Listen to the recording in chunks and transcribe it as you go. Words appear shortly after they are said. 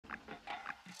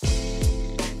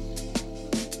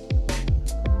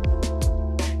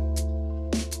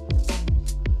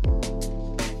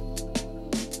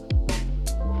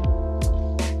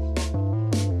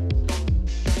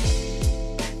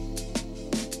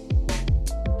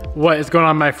What is going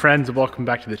on, my friends? Welcome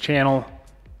back to the channel.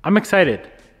 I'm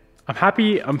excited. I'm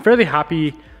happy. I'm fairly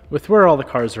happy with where all the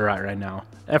cars are at right now.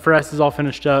 FRS is all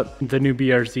finished up. The new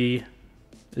BRZ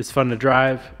is fun to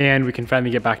drive, and we can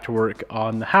finally get back to work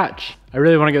on the hatch. I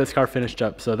really want to get this car finished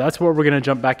up, so that's what we're going to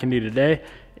jump back into today.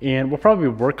 And we'll probably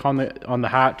work on the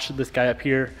hatch. This guy up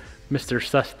here, Mr.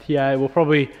 Susti, will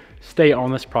probably stay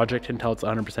on this project until it's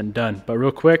 100% done. But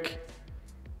real quick,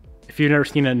 if you've never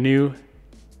seen a new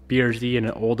BRZ and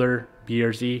an older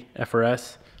BRZ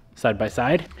FRS side by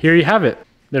side, here you have it.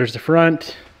 There's the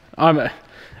front. Of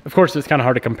course, it's kind of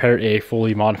hard to compare a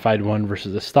fully modified one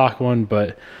versus a stock one,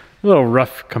 but a little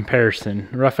rough comparison,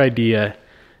 rough idea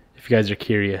if you guys are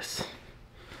curious.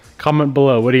 Comment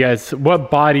below,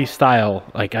 what body style?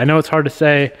 Like, I know it's hard to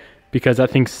say because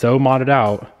that thing's so modded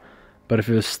out, but if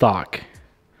it was stock,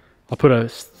 I'll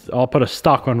put a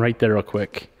stock one right there real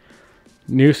quick.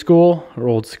 New school or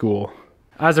old school?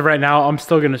 As of right now, I'm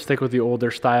still gonna stick with the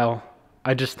older style.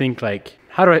 I just think, like,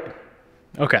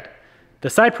 okay. The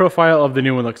side profile of the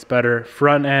new one looks better.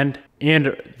 Front end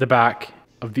and the back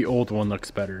of the old one looks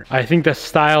better. I think the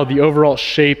style, the overall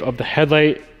shape of the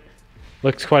headlight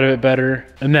looks quite a bit better.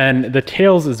 And then the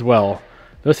tails as well.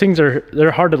 Those things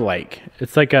they're hard to like.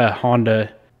 It's like a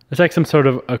Honda. It's like some sort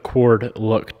of Accord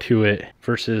look to it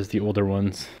versus the older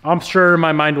ones. I'm sure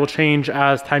my mind will change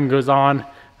as time goes on,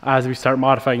 as we start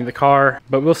modifying the car,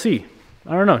 but we'll see.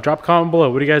 I don't know, drop a comment below.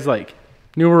 What do you guys like?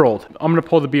 New or old? I'm gonna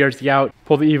pull the BRZ out,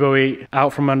 pull the Evo 8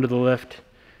 out from under the lift,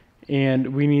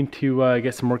 and we need to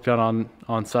get some work done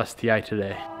on Susti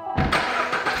today.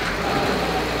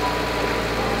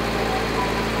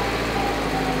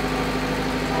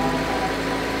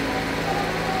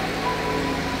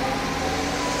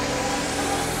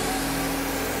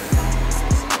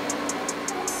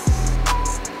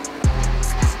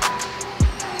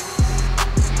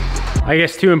 I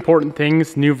guess two important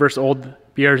things, new versus old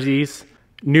BRZs.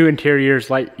 New interiors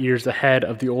light years ahead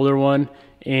of the older one,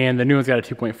 and the new one's got a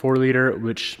 2.4 liter,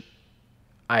 which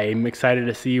I'm excited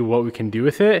to see what we can do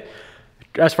with it.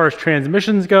 As far as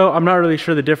transmissions go, I'm not really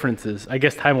sure the differences. I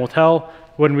guess time will tell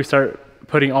when we start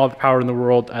putting all the power in the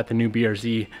world at the new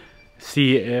BRZ,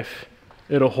 see if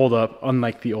it'll hold up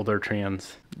unlike the older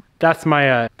trans. That's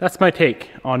my take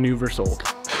on new versus old.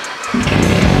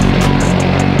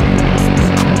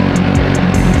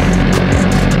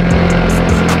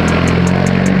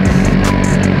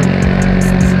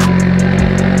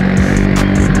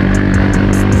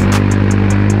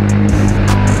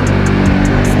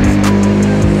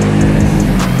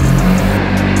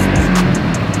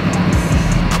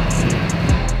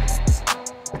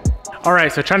 All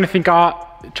right, so trying to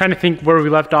think where we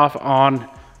left off on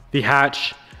the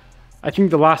hatch. I think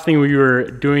the last thing we were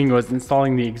doing was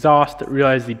installing the exhaust.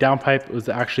 Realized the downpipe was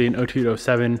actually an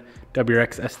 0207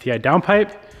 WRX STI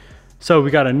downpipe. So we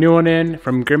got a new one in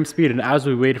from Grimspeed, and as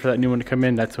we waited for that new one to come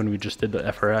in, that's when we just did the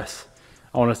FRS.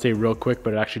 I want to say real quick,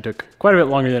 but it actually took quite a bit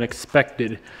longer than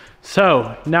expected.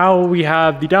 So now we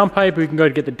have the downpipe. We can go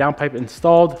ahead and get the downpipe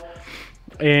installed.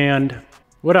 And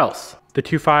what else? The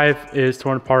 2.5 is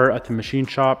torn apart at the machine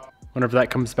shop. Whenever that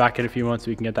comes back in a few months,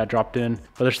 we can get that dropped in.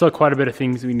 But there's still quite a bit of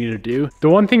things we need to do. The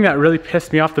one thing that really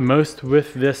pissed me off the most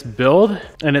with this build,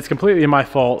 and it's completely my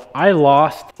fault, I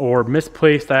lost or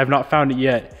misplaced, I have not found it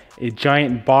yet, a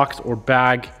giant box or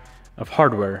bag of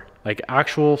hardware. Like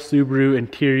actual Subaru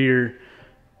interior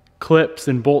clips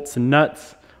and bolts and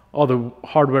nuts, all the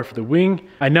hardware for the wing.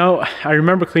 I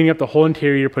remember cleaning up the whole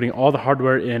interior, putting all the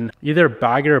hardware in either a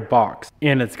bag or a box,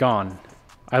 and it's gone.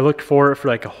 I looked for it for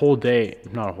like a whole day,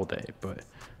 not a whole day, but a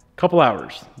couple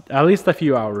hours, at least a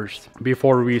few hours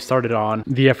before we started on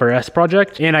the FRS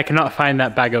project, and I cannot find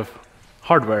that bag of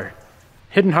hardware.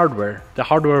 Hidden hardware, the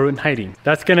hardware in hiding.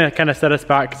 That's gonna kind of set us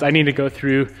back because I need to go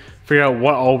through, figure out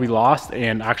what all we lost,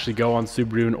 and actually go on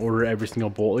Subaru and order every single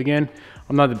bolt again.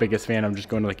 I'm not the biggest fan. I'm just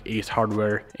going to like Ace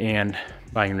Hardware and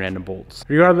buying random bolts.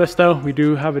 Regardless though, we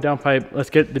do have a downpipe. Let's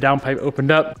get the downpipe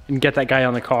opened up and get that guy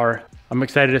on the car. I'm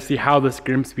excited to see how this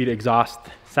Grimspeed exhaust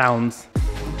sounds.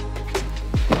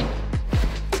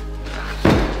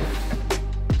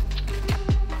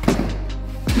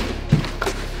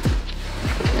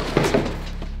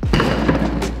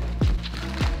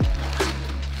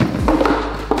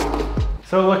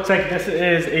 So it looks like this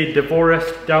is a DeVoris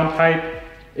downpipe.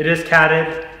 It is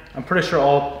catted. I'm pretty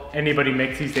sure anybody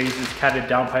makes these days is catted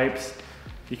downpipes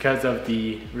because of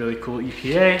the really cool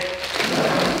EPA.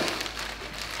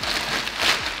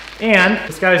 And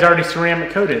this guy's already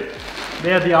ceramic coated. They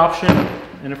had the option,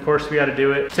 and of course we had to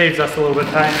do it. Saves us a little bit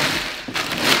of time.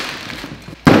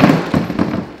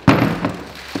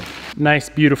 Nice,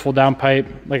 beautiful downpipe.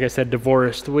 Like I said,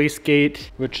 divorced wastegate,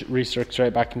 which recircs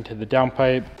right back into the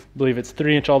downpipe. I believe it's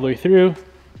 3-inch all the way through.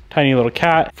 Tiny little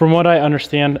cat. From what I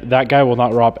understand, that guy will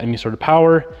not rob any sort of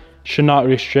power. Should not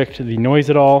restrict the noise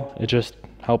at all. It just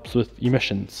helps with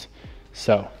emissions.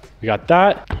 So we got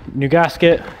that. New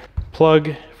gasket, plug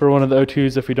for one of the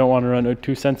O2s if we don't want to run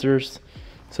O2 sensors.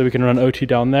 So we can run O2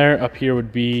 down there. Up here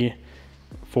would be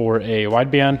for a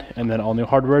wideband, and then all new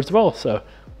hardware as well. So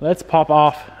let's pop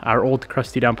off our old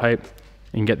crusty downpipe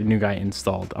and get the new guy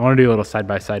installed. I want to do a little side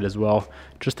by side as well,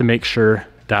 just to make sure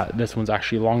that this one's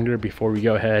actually longer before we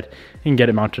go ahead and get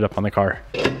it mounted up on the car.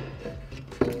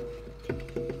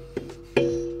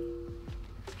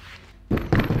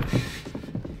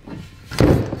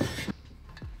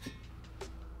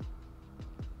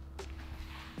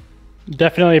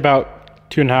 Definitely about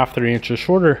 2.5, 3 inches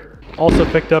shorter. Also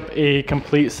picked up a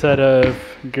complete set of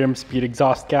Grimspeed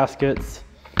exhaust gaskets.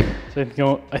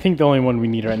 So I think the only one we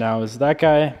need right now is that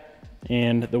guy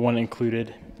and the one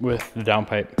included with the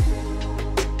downpipe.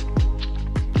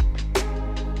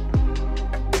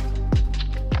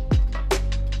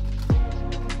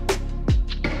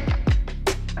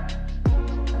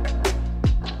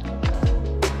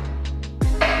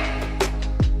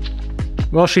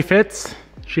 Well, she fits.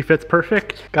 She fits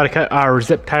perfect. Got to cut our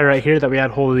zip tie right here that we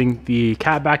had holding the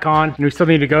cat back on. And we still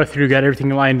need to go through, get everything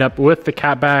lined up with the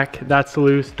cat back. That's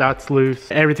loose, that's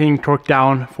loose. Everything torqued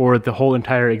down for the whole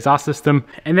entire exhaust system.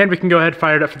 And then we can go ahead and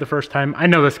fire it up for the first time. I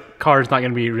know this car is not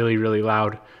gonna be really, really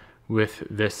loud with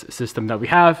this system that we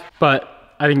have,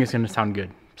 but I think it's gonna sound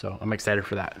good. So I'm excited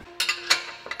for that.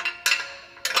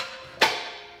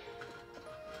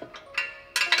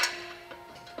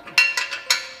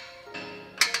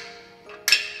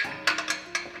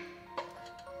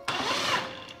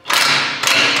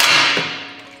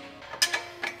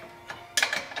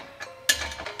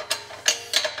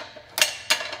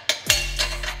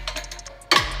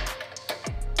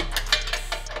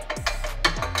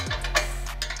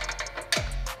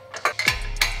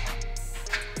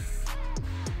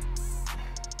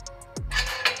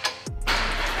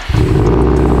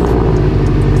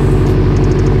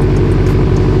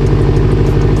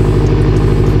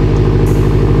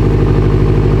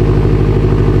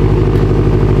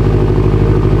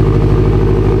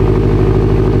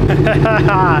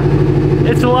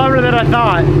 It's louder than I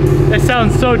thought. It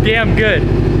sounds so damn good.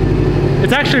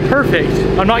 It's actually perfect,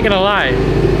 I'm not gonna lie.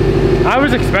 I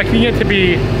was expecting it to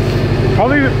be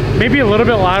probably maybe a little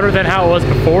bit louder than how it was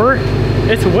before.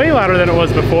 It's way louder than it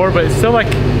was before, but it's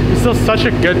still such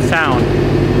a good sound.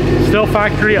 Still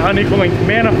factory unequal length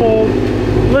manifold.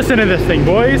 Listen to this thing,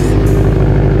 boys.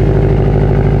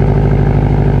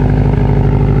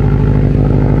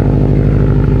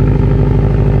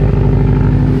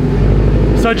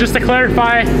 So just to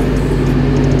clarify,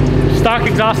 stock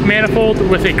exhaust manifold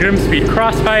with a Grimspeed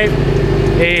cross pipe,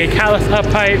 a catless up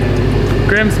pipe,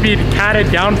 Grimspeed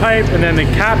catted down pipe, and then the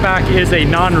catback is a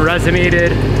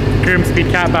non-resonated Grimspeed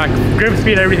catback.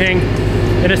 Grimspeed everything,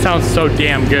 and it sounds so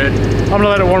damn good. I'm gonna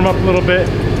let it warm up a little bit.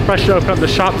 Probably should open up the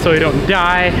shop so we don't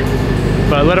die,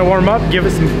 but let it warm up, give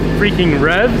it some freaking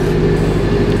revs.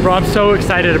 Bro, I'm so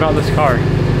excited about this car.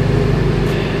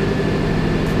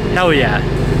 Hell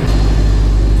yeah.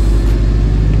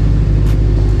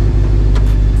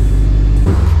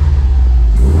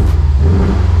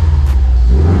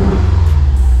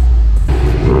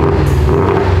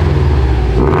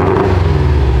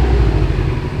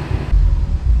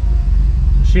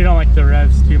 She don't like the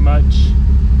revs too much.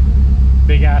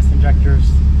 Big ass injectors,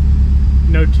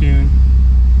 no tune.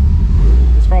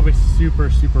 It's probably super,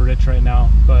 super rich right now,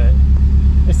 but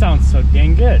it sounds so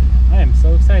dang good. I am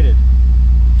so excited.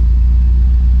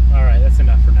 All right, that's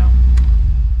enough for now.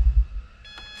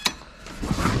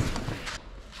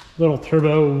 Little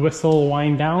turbo whistle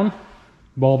wind down.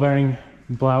 Ball bearing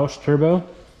Blausch turbo.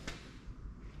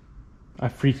 I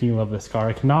freaking love this car.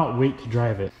 I cannot wait to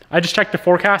drive it. I just checked the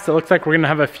forecast. It looks like we're gonna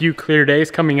have a few clear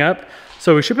days coming up.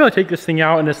 So we should be able to take this thing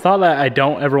out, and it's not that I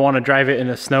don't ever wanna drive it in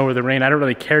the snow or the rain. I don't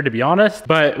really care, to be honest.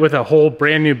 But with a whole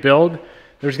brand new build,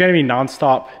 there's gonna be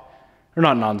nonstop, or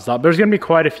not nonstop, there's gonna be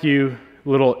quite a few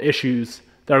little issues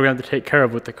that we're gonna have to take care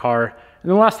of with the car. And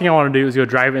the last thing I wanna do is go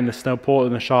drive it in the snow, pull it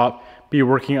in the shop, be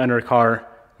working under a car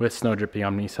with snow dripping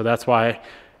on me. So that's why,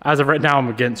 as of right now, I'm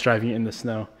against driving it in the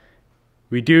snow.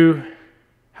 We do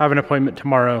have an appointment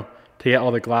tomorrow to get all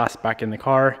the glass back in the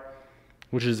car,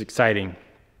 which is exciting.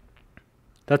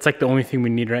 That's like the only thing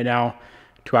we need right now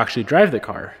to actually drive the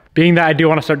car. Being that I do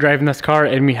want to start driving this car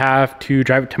and we have to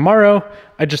drive it tomorrow,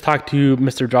 I just talked to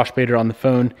Mr. Josh Bader on the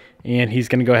phone, and he's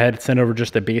gonna go ahead and send over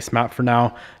just a base map for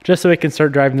now, just so we can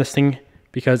start driving this thing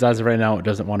because as of right now, it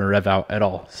doesn't want to rev out at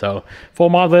all. So full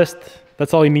mod list,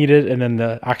 that's all you needed. And then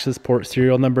the access port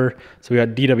serial number. So we got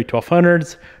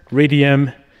DW1200s,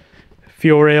 Radium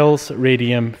fuel rails,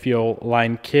 Radium fuel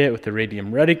line kit with a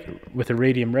Radium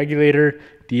regulator,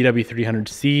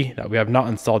 DW300C that we have not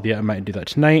installed yet. I might do that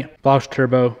tonight. Bausch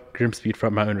turbo, Grimspeed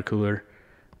front mount intercooler,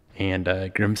 and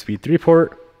Grimspeed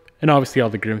 3-port, and obviously all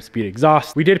the Grimspeed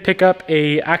exhaust. We did pick up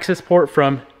a access port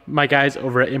from my guys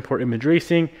over at Import Image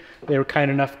Racing. They were kind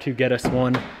enough to get us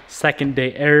one second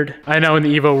day aired. I know in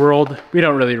the Evo world, we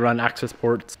don't really run access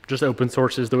ports, just open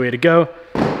source is the way to go.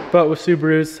 But with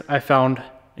Subarus, I found,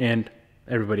 and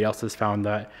everybody else has found,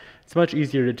 that it's much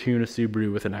easier to tune a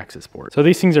Subaru with an access port. So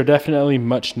these things are definitely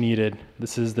much needed.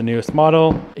 This is the newest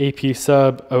model, AP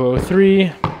sub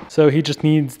 003. So he just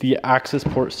needs the access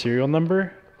port serial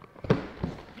number.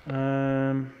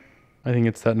 I think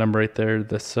it's that number right there,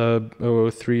 the sub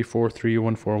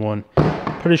 003434141.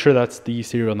 Pretty sure that's the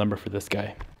serial number for this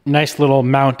guy. Nice little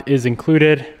mount is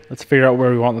included. Let's figure out where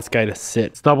we want this guy to sit.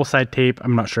 It's double side tape.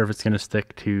 I'm not sure if it's gonna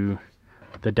stick to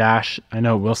the dash. I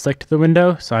know it will stick to the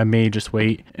window, so I may just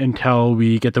wait until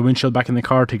we get the windshield back in the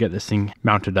car to get this thing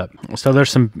mounted up. So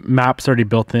there's some maps already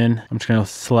built in. I'm just gonna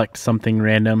select something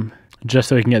random just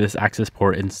so we can get this access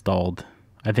port installed.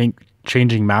 I think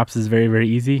changing maps is very, very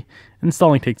easy.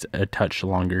 Installing takes a touch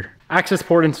longer. Access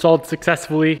port installed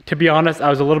successfully. To be honest,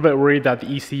 I was a little bit worried that the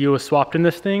ECU was swapped in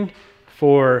this thing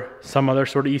for some other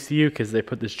sort of ECU because they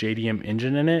put this JDM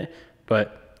engine in it,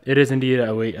 but it is indeed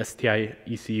a 08 STI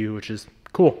ECU, which is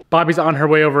cool. Bobby's on her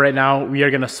way over right now. We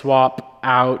are gonna swap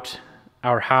out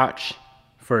our hatch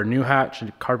for a new hatch,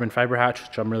 a carbon fiber hatch,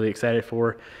 which I'm really excited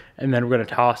for. And then we're gonna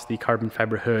toss the carbon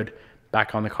fiber hood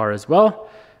back on the car as well.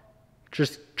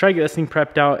 Just try to get this thing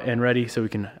prepped out and ready so we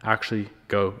can actually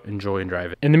go enjoy and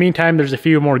drive it. In the meantime, there's a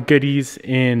few more goodies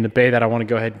in the bay that I wanna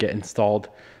go ahead and get installed.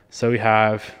 So we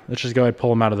have, let's just go ahead and pull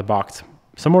them out of the box.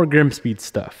 Some more Grimspeed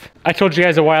stuff. I told you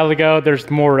guys a while ago, there's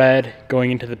more red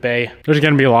going into the bay. There's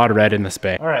gonna be a lot of red in this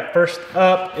bay. All right, first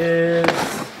up is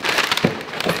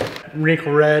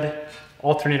wrinkle red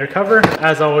alternator cover.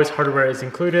 As always, hardware is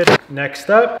included. Next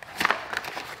up,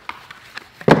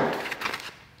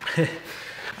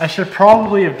 I should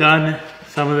probably have done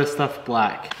some of this stuff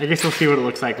black. I guess we'll see what it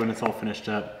looks like when it's all finished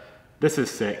up. This is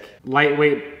sick.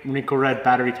 Lightweight wrinkle red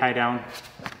battery tie down.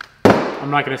 I'm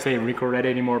not gonna say wrinkle red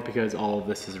anymore because all of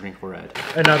this is wrinkle red.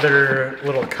 Another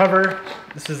little cover.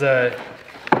 This is a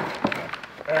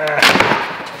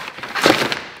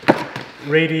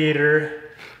radiator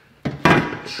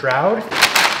shroud.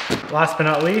 Last but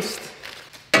not least,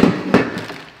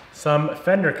 some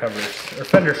fender covers or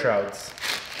fender shrouds.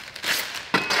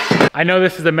 I know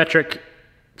this is a metric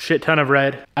shit ton of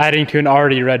red, adding to an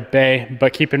already red bay,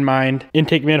 but keep in mind,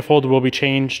 intake manifold will be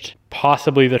changed,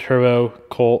 possibly the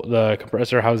the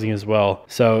compressor housing as well.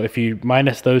 So if you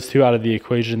minus those two out of the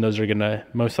equation, those are gonna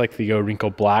most likely go wrinkle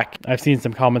black. I've seen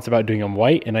some comments about doing them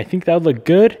white, and I think that would look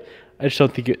good. I just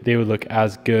don't think they would look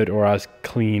as good or as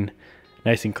clean,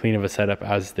 nice and clean of a setup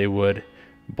as they would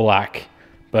black.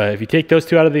 But if you take those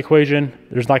two out of the equation,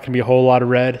 there's not gonna be a whole lot of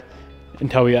red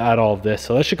until we add all of this.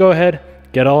 So let's just go ahead,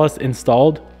 get all this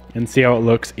installed and see how it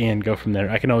looks and go from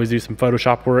there. I can always do some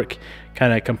Photoshop work,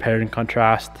 kind of compare and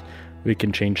contrast. We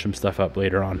can change some stuff up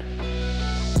later on.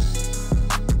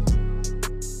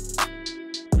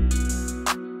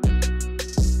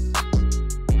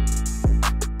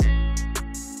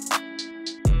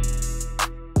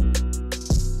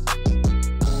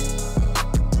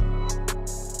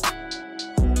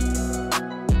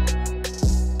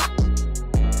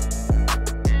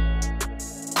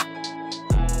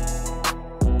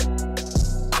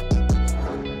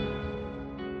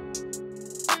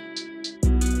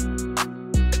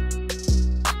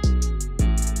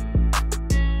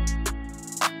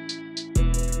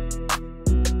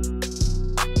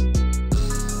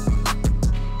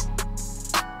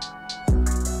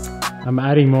 I'm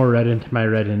adding more red into my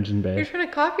red engine bay. You're trying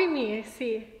to copy me, I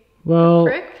see. Well,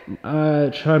 try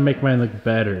to make mine look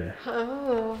better.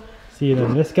 Oh. See,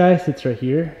 then this guy sits right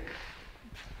here.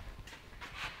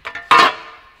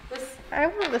 I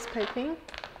want this piping.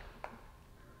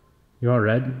 You want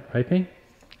red piping?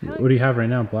 What do you have right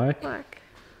now, black? Black.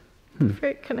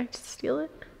 Can I just steal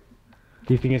it?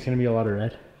 Do you think it's going to be a lot of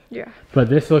red? Yeah. But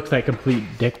this looks like complete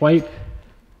dick wipe.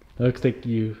 It looks like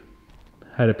you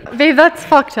had a... Babe, that's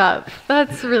fucked up.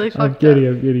 That's really fucked I'm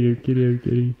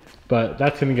kidding. But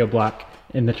that's going to go black.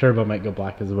 And the turbo might go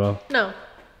black as well. No.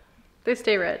 They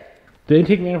stay red. The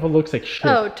intake manifold looks like shit.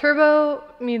 Oh, turbo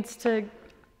needs to...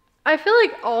 I feel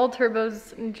like all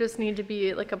turbos just need to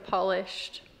be like a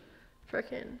polished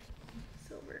frickin'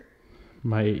 silver.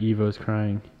 My Evo's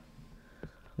crying.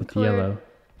 With yellow.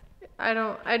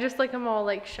 I just like them all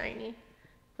like shiny.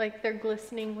 Like they're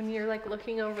glistening when you're like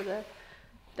looking over the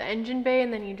engine bay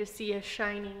and then you just see a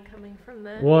shining coming from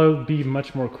the... Well, it would be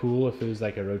much more cool if it was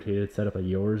like a rotated setup like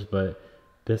yours, but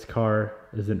this car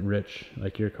isn't rich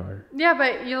like your car. Yeah,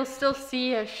 but you'll still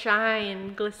see a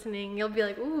shine glistening. You'll be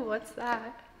like, ooh, what's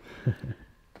that?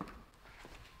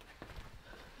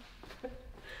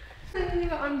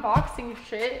 Unboxing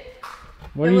shit.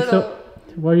 Why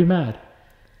are you mad?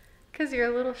 Because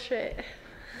you're a little shit.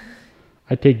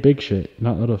 I take big shit,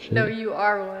 not little shit. No, you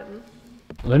are one.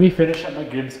 Let me finish up my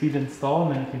Grimspeed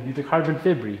install and then you can do the carbon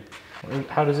fibri.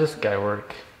 How does this guy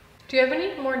work? Do you have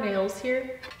any more nails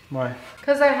here? Why?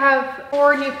 Because I have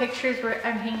 4 new pictures where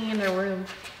I'm hanging in a room.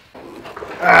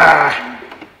 Ah!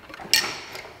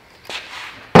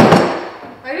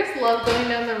 I just love going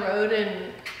down the road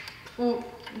and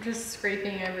just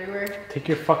scraping everywhere. Take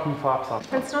your fucking flaps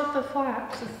off. It's not the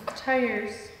flaps, it's the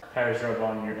tires. Tires rub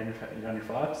on your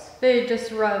flaps? They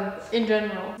just rub in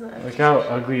general. Look how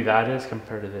ugly that is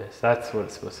compared to this. That's what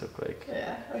it's supposed to look like.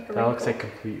 Yeah, like a that looks like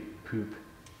complete poop.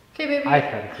 Okay, baby.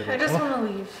 I just want to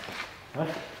leave. What?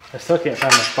 I still can't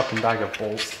find my fucking bag of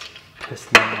bolts.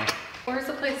 Pissed me off. Where's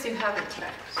the place you haven't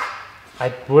checked?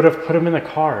 I would have put them in the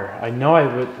car. I know I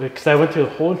would, because I went through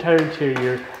the whole entire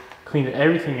interior, cleaned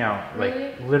everything out. Really?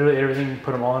 Like, literally everything,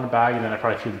 put them all in a bag, and then I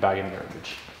probably threw the bag in the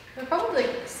garbage. They're probably,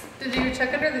 did you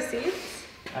check under the seats?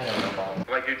 I don't know, Bob.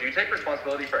 Like, do you take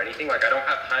responsibility for anything? Like, I don't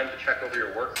have time to check over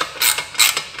your work.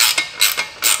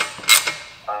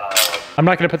 I'm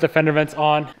not going to put the fender vents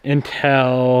on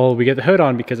until we get the hood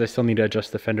on because I still need to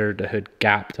adjust the fender to hood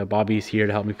gap. So Bobby's here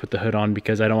to help me put the hood on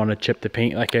because I don't want to chip the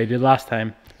paint like I did last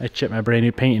time. I chipped my brand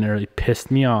new paint and it really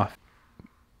pissed me off.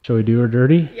 Shall we do her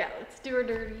dirty? Yeah, let's do her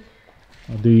dirty.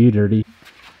 I'll do you dirty.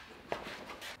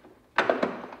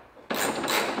 Wow!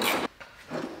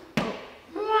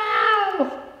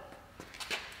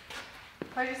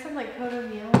 I just sound like Coda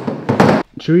Meow.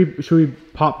 Should we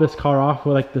pop this car off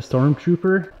with like the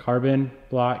Stormtrooper? Carbon,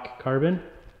 black, carbon?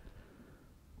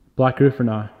 Black roof or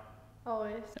not?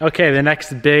 Always. Okay, the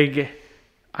next big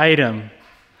item.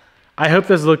 I hope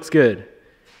this looks good.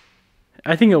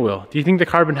 I think it will. Do you think the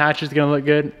carbon hatch is gonna look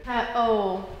good?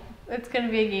 It's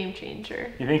gonna be a game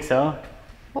changer. You think so?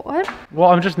 What? Well,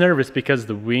 I'm just nervous because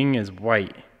the wing is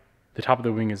white. The top of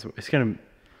the wing is, it's gonna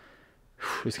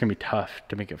be tough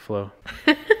to make it flow.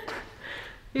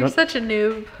 You're such a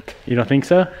noob. You don't think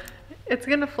so? It's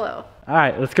gonna flow. All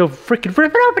right, let's go freaking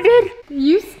rip it open, dude.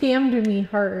 You scammed me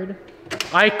hard.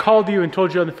 I called you and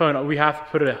told you on the phone, we have to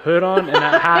put a hood on and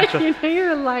that hatch. You know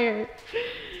you're a liar.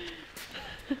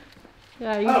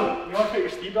 Yeah, You want to put your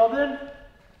speed belt in?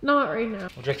 Not right now.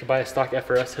 Would you like to buy a stock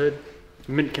FRS hood?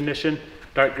 Mint condition,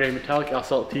 dark gray metallic. I'll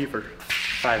sell it to you for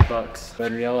 $5.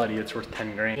 But in reality, it's worth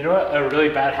 10 grand. You know what? A really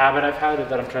bad habit I've had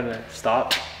that I'm trying to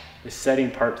stop is setting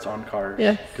parts on cars.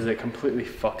 Yeah. Because it completely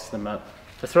fucks them up.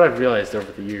 That's what I've realized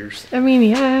over the years. I mean,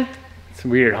 yeah. It's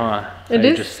weird, huh? It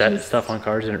You is just set stuff on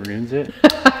cars and it ruins it.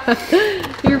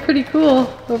 You're pretty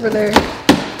cool over there.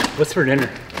 What's for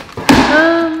dinner?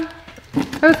 I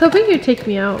was hoping you'd take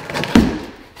me out.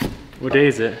 What day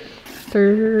is it?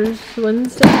 Thursday,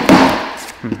 Wednesday.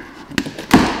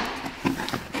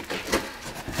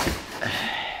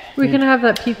 We can have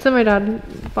that pizza my dad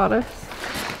bought us.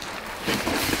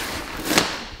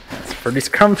 It's pretty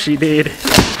scrumptious, dude.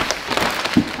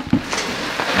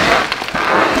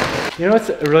 You know what's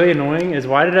really annoying is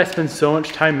why did I spend so much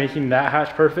time making that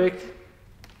hatch perfect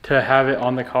to have it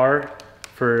on the car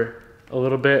for a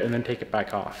little bit and then take it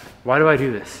back off? Why do I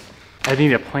do this? I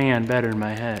need a plan better in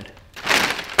my head.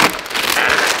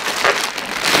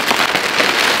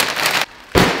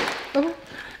 Oh.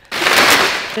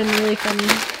 Been really funny.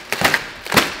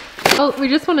 Oh, we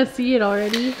just want to see it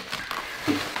already.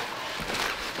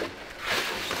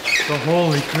 The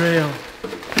Holy Grail.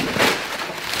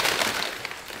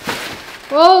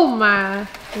 Oh my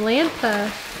Lanta.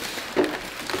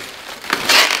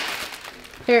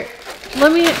 Here,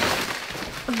 let me.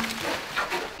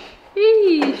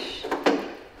 Eesh.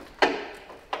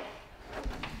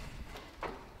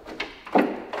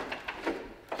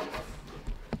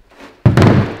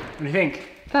 What do you think?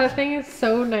 That thing is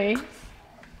so nice.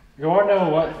 You want to know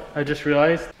what I just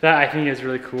realized? That I think is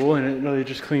really cool and it really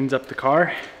just cleans up the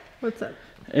car. What's up?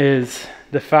 Is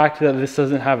the fact that this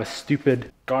doesn't have a stupid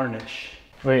garnish.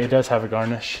 Wait, it does have a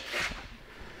garnish.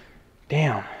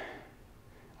 Damn.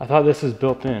 I thought this was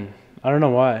built in. I don't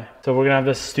know why. So we're gonna have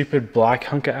this stupid black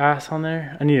hunk of ass on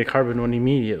there. I need a carbon one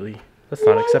immediately. That's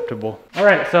not acceptable. All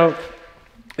right, so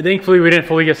thankfully we didn't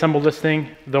fully assemble this thing.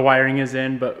 The wiring is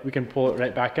in, but we can pull it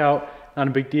right back out. Not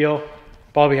a big deal.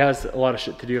 Bobby has a lot of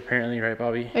shit to do apparently, right,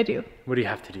 Bobby? I do. What do you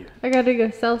have to do? I gotta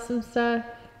go sell some stuff.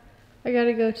 I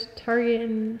gotta go to Target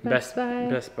and Best Buy.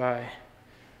 Best Buy.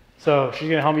 So she's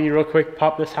gonna help me real quick,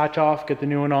 pop this hatch off, get the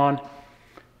new one on,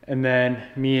 and then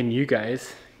me and you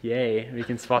guys, yay, we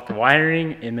can swap the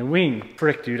wiring in the wing.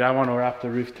 Frick, dude, I want to wrap the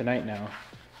roof tonight now,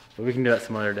 but we can do that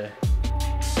some other day.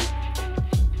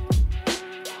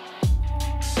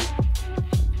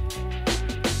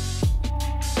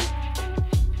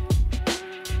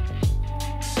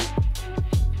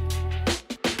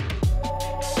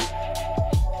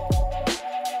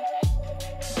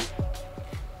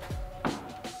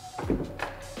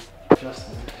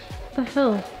 What the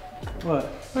hell? What?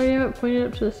 Why do you have it pointed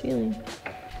up to the ceiling?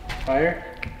 Fire?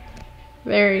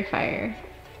 Very fire.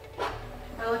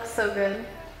 That looks so good.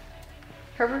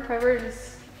 Carbon fiber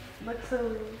just looks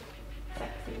so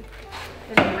sexy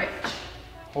and rich.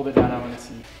 Hold it down, I want to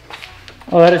see.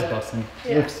 Oh, that is busting.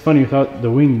 Yeah. It looks funny without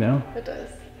the wing though. It does,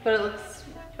 but it looks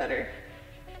better.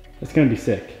 It's gonna be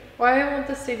sick. Why won't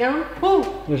this stay down?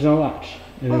 Whoa! There's no latch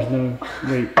and there's no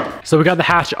weight. So we got the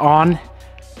hatch on.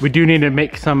 We do need to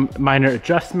make some minor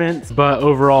adjustments, but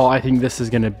overall, I think this is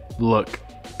gonna look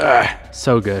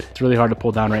so good. It's really hard to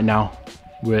pull down right now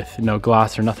with no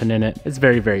glass or nothing in it. It's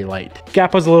very, very light.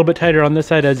 Gap was a little bit tighter on this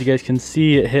side. As you guys can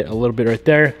see, it hit a little bit right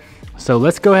there. So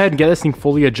let's go ahead and get this thing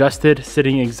fully adjusted,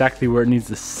 sitting exactly where it needs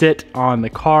to sit on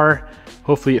the car.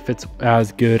 Hopefully it fits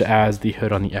as good as the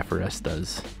hood on the FRS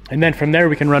does. And then from there,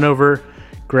 we can run over,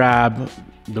 grab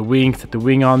the wing, set the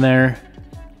wing on there.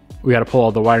 We got to pull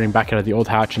all the wiring back out of the old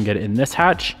hatch and get it in this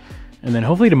hatch. And then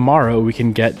hopefully tomorrow we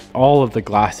can get all of the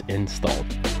glass installed.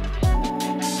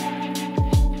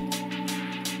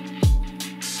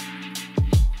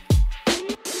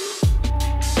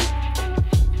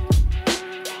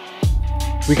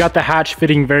 We got the hatch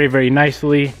fitting very, very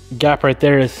nicely. Gap right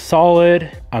there is solid.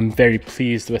 I'm very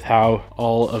pleased with how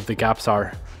all of the gaps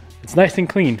are. It's nice and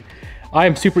clean. I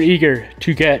am super eager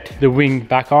to get the wing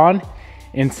back on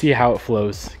and see how it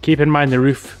flows. Keep in mind the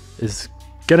roof is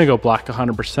gonna go black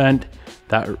 100%.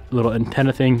 That little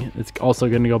antenna thing is also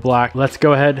gonna go black. Let's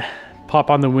go ahead, pop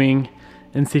on the wing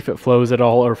and see if it flows at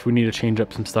all or if we need to change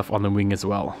up some stuff on the wing as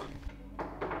well.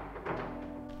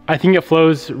 I think it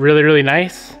flows really, really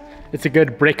nice. It's a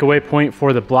good breakaway point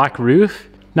for the black roof.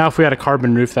 Now if we had a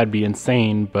carbon roof, that'd be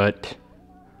insane, but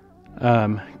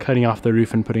cutting off the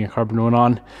roof and putting a carbon one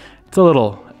on, it's a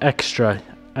little extra,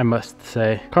 I must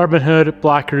say. Carbon hood,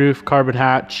 black roof, carbon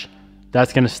hatch.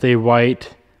 That's gonna stay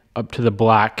white up to the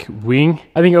black wing.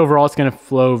 I think overall it's gonna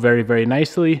flow very, very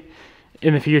nicely.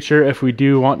 In the future, if we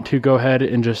do want to go ahead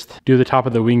and just do the top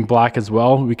of the wing black as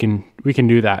well, we can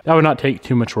do that. That would not take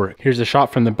too much work. Here's a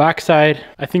shot from the back side.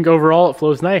 I think overall it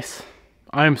flows nice.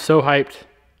 I am so hyped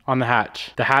on the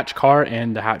hatch car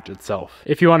and the hatch itself.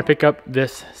 If you want to pick up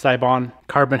this Cybon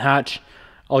carbon hatch,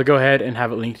 I'll go ahead and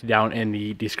have it linked down in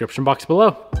the description box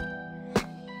below.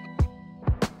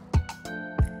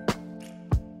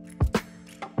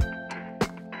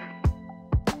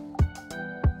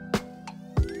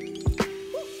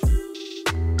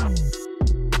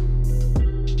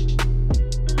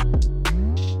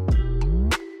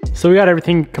 So we got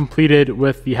everything completed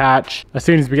with the hatch. As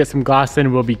soon as we get some glass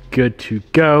in, we'll be good to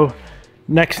go.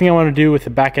 Next thing I want to do with the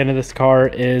back end of this car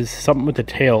is something with the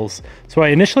tails. So I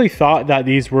initially thought that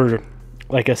these were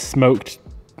like a smoked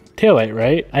taillight,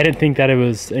 right? I didn't think that it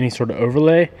was any sort of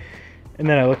overlay. And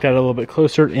then I looked at it a little bit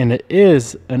closer and it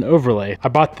is an overlay. I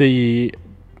bought the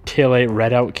taillight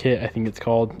red out kit, I think it's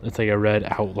called. It's like a red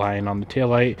outline on the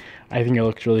taillight. I think it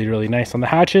looks really, really nice on the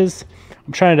hatches.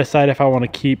 I'm trying to decide if I want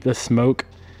to keep the smoke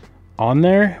on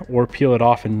there or peel it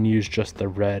off and use just the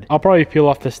red. I'll probably peel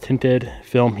off this tinted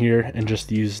film here and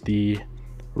just use the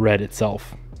red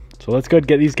itself. So let's go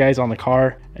get these guys on the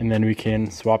car and then we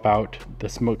can swap out the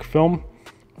smoke film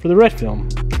for the red film.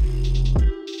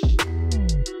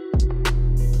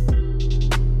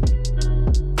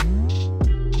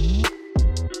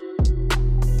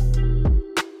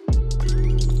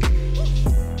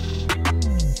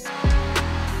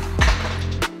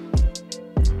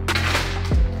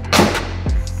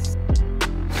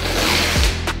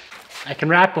 I can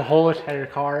wrap a whole entire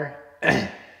car,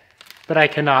 but I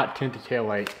cannot tint the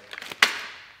taillight.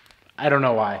 I don't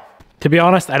know why. To be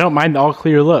honest, I don't mind the all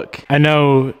clear look. I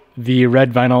know the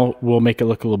red vinyl will make it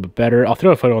look a little bit better. I'll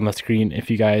throw a photo on the screen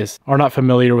if you guys are not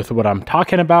familiar with what I'm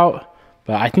talking about,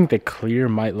 but I think the clear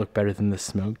might look better than the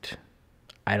smoked.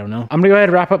 I don't know. I'm gonna go ahead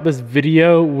and wrap up this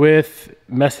video with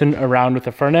messing around with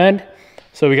the front end.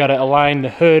 So we gotta align the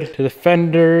hood to the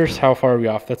fenders. How far are we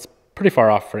off? That's pretty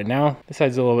far off right now. This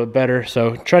side's a little bit better.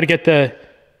 So try to get the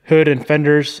hood and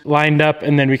fenders lined up,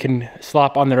 and then we can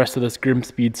slap on the rest of this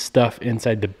Grimspeed stuff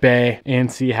inside the bay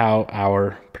and see how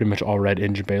our pretty much all red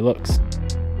engine bay looks.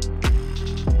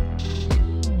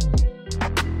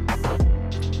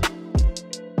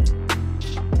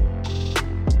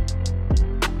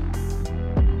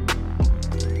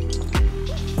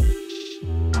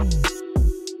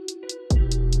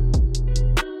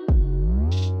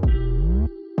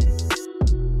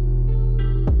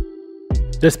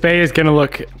 This bay is gonna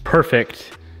look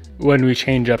perfect when we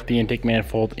change up the intake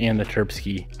manifold and the turb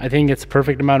ski. I think it's a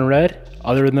perfect amount of red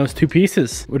other than those two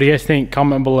pieces. What do you guys think?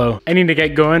 Comment below. I need to get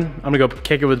going. I'm gonna go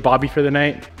kick it with Bobby for the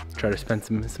night. Try to spend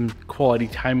some quality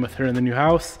time with her in the new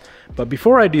house. But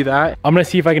before I do that, I'm gonna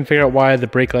see if I can figure out why the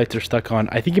brake lights are stuck on.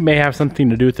 I think it may have something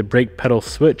to do with the brake pedal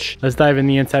switch. Let's dive in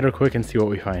the inside real quick and see what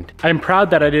we find. I'm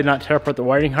proud that I did not tear apart the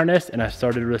wiring harness and I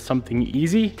started with something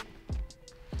easy.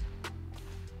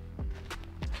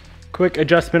 Quick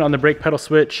adjustment on the brake pedal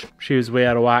switch. She was way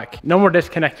out of whack. No more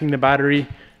disconnecting the battery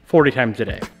 40 times a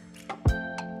day.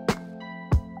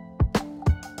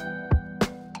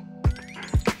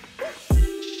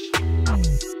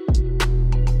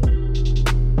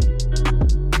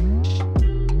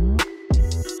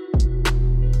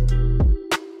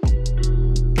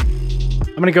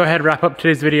 I'm gonna go ahead and wrap up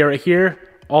today's video right here.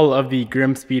 All of the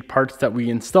Grimspeed parts that we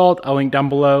installed, I'll link down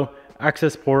below.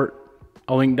 Access port,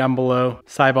 I'll link down below.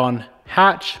 Sibon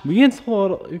hatch, we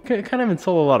kind of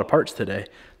installed a lot of parts today.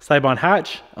 Sibon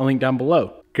hatch, I'll link down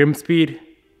below. Grimspeed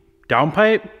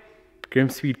downpipe,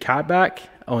 Grimspeed catback,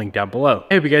 I'll link down below.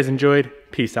 I hope you guys enjoyed.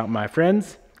 Peace out, my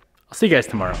friends. I'll see you guys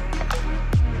tomorrow.